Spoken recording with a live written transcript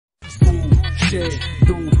J,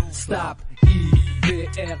 don't stop,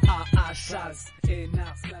 I-V-R-A-H,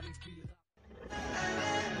 énerve la respire.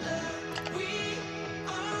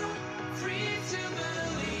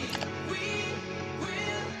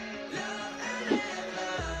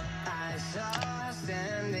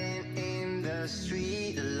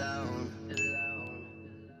 Street alone.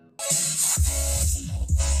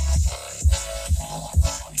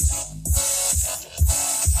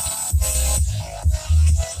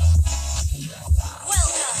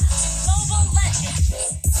 Welcome to Mobile Legends.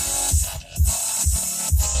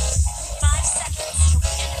 5 seconds till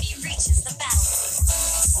the enemy reaches the battlefield.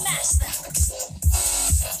 Smash them.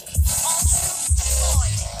 All troops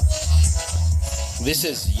deployed. This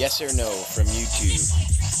is Yes or No from YouTube,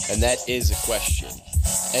 and that is a question.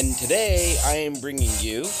 And today I am bringing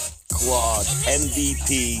you Claude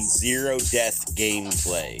MVP Zero Death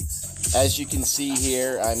gameplay. As you can see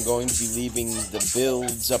here, I'm going to be leaving the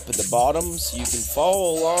builds up at the bottom so you can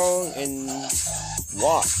follow along and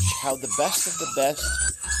watch how the best of the best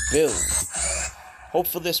build.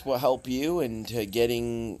 Hopefully this will help you into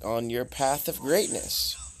getting on your path of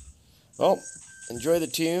greatness. Well, enjoy the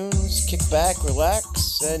tunes, kick back,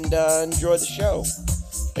 relax, and enjoy the show.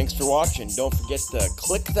 Thanks for watching. Don't forget to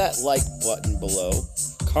click that like button below,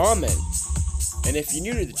 comment, and if you're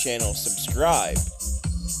new to the channel, subscribe.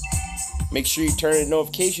 Make sure you turn on the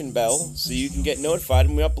notification bell so you can get notified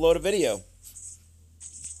when we upload a video.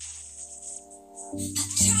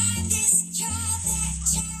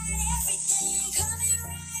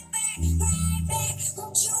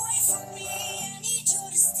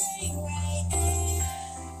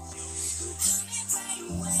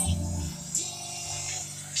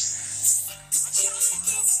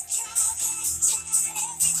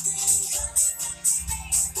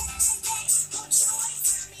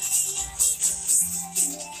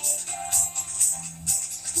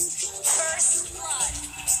 First blood.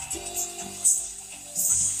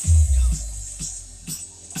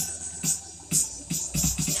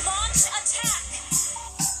 Launch attack.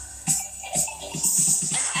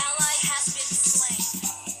 An ally has been slain.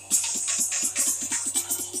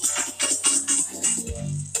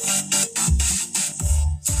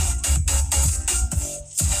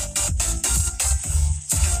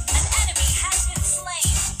 An enemy has been slain.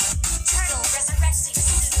 Turtle resurrecting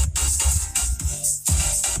soon.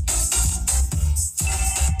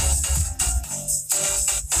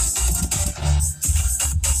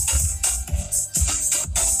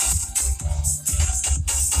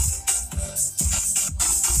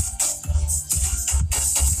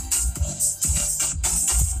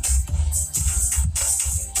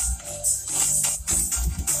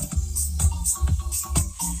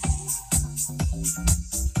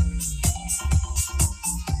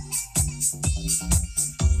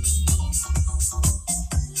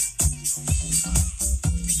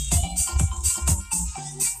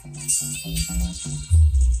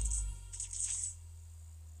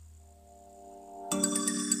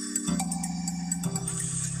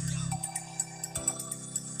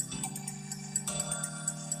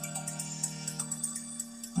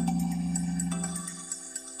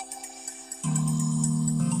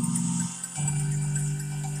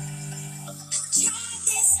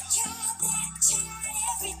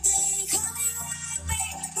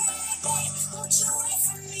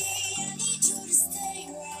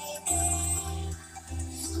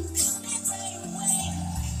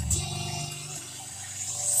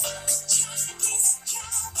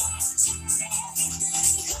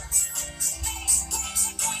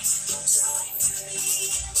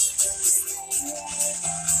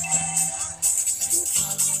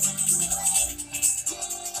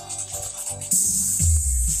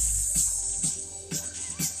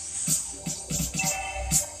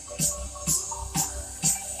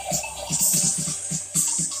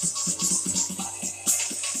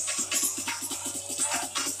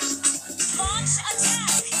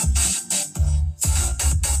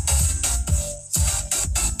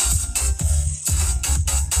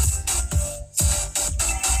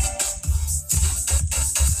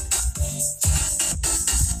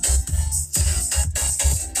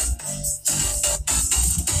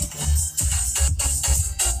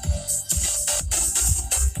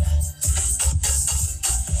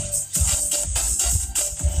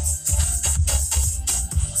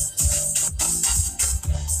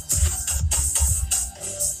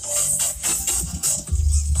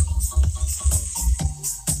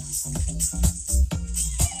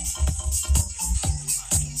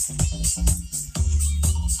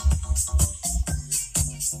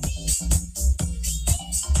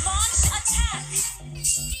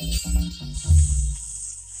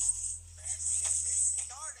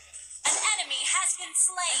 been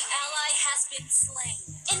slain. An ally has been slain.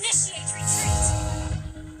 Initiate retreat.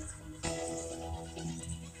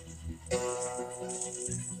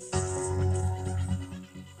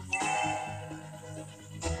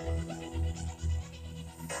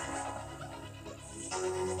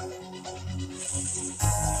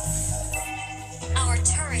 Our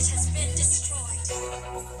turret has been destroyed.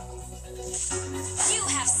 You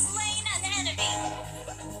have slain an enemy.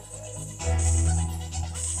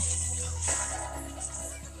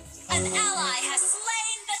 An ally has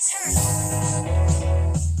slain the turret.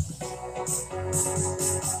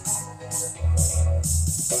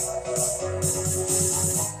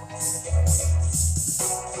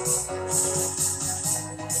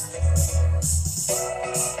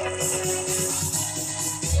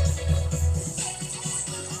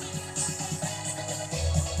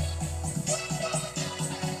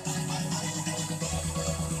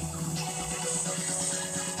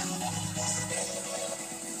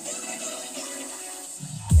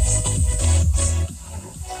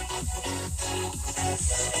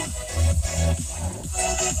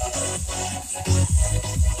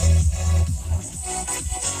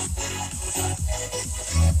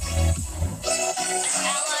 An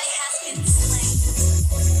ally has been slain.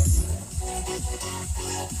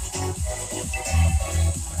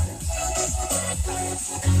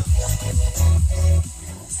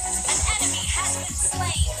 An enemy has been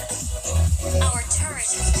slain. Our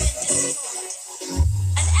turret has been destroyed.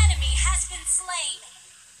 An enemy has been slain.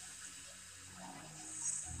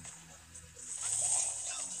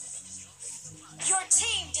 Your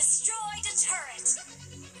team destroyed a turret.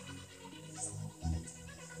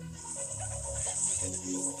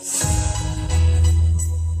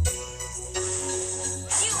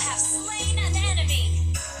 You have slain an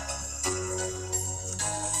enemy.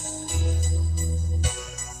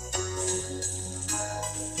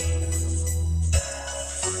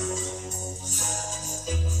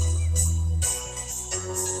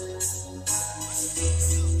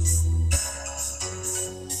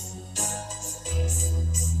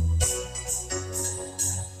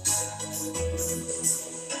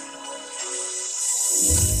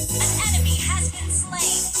 An enemy has been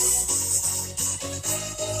slain.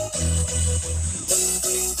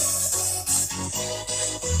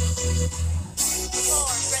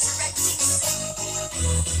 Lord resurrecting Satan.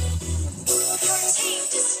 Your team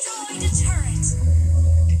destroyed a turret.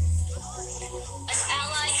 An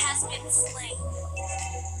ally has been slain.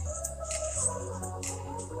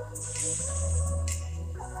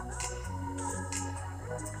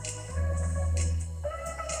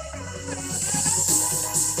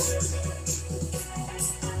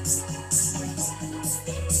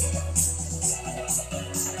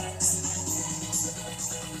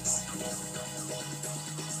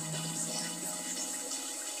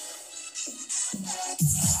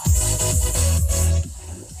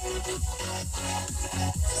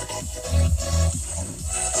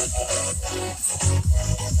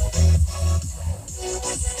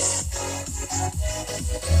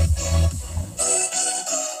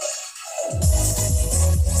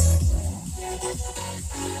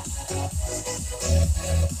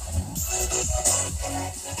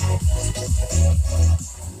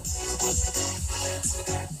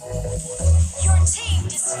 Your team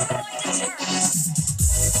destroyed a turret.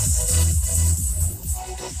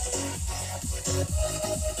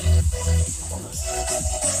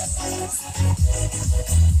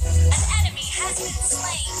 An enemy has been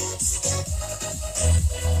slain.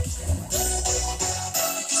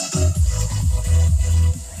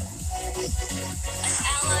 An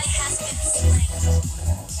ally has been slain.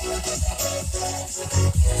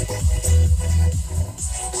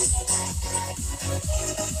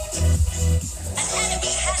 An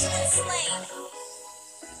enemy has been slain.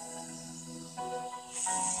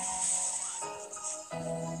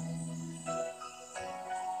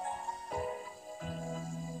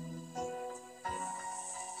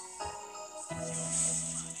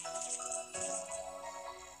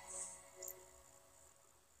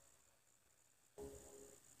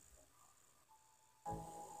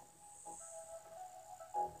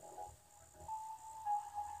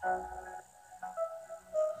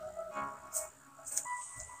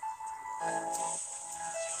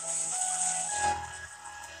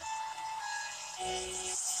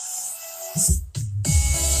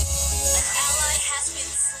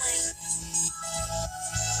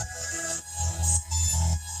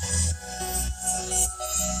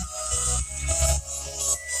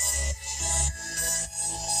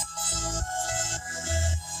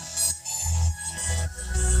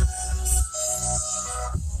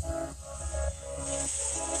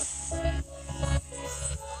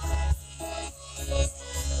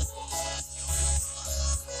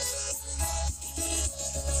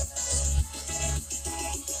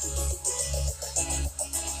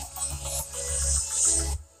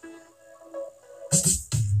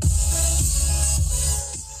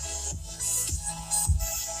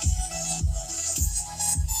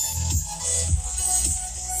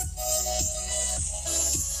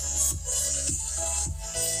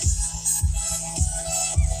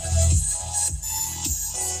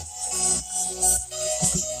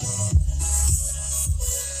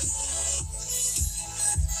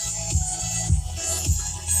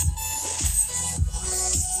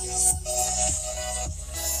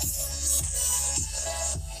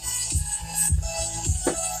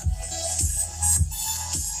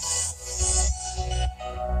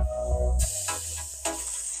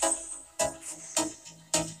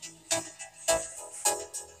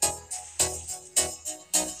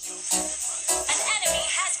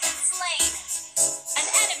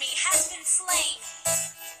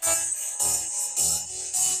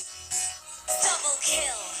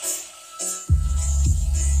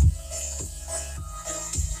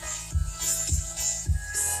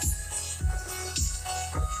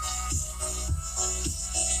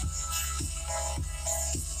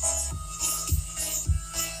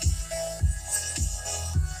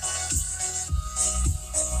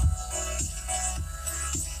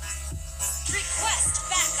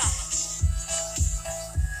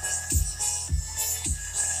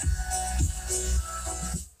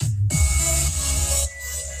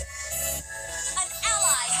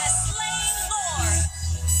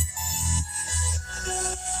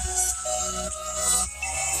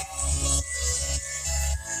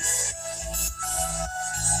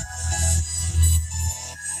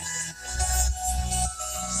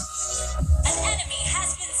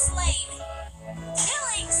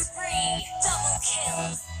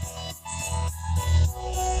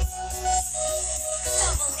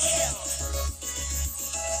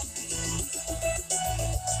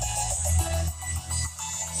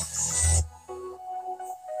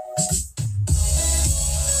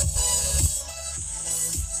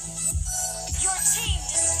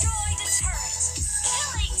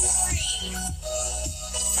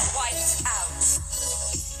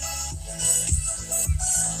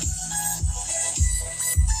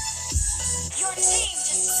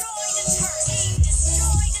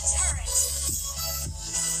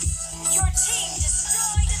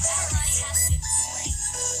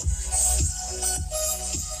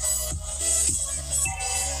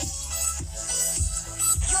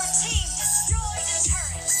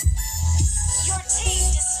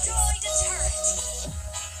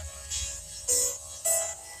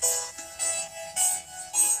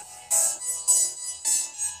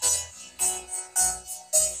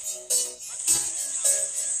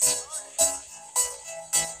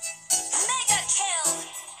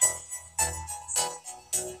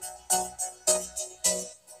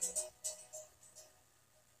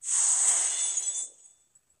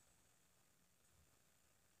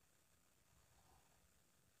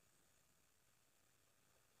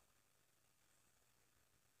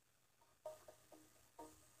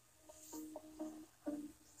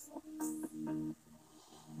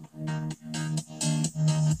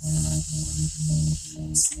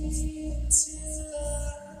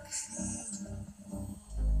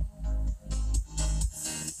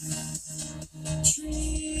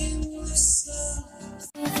 Dream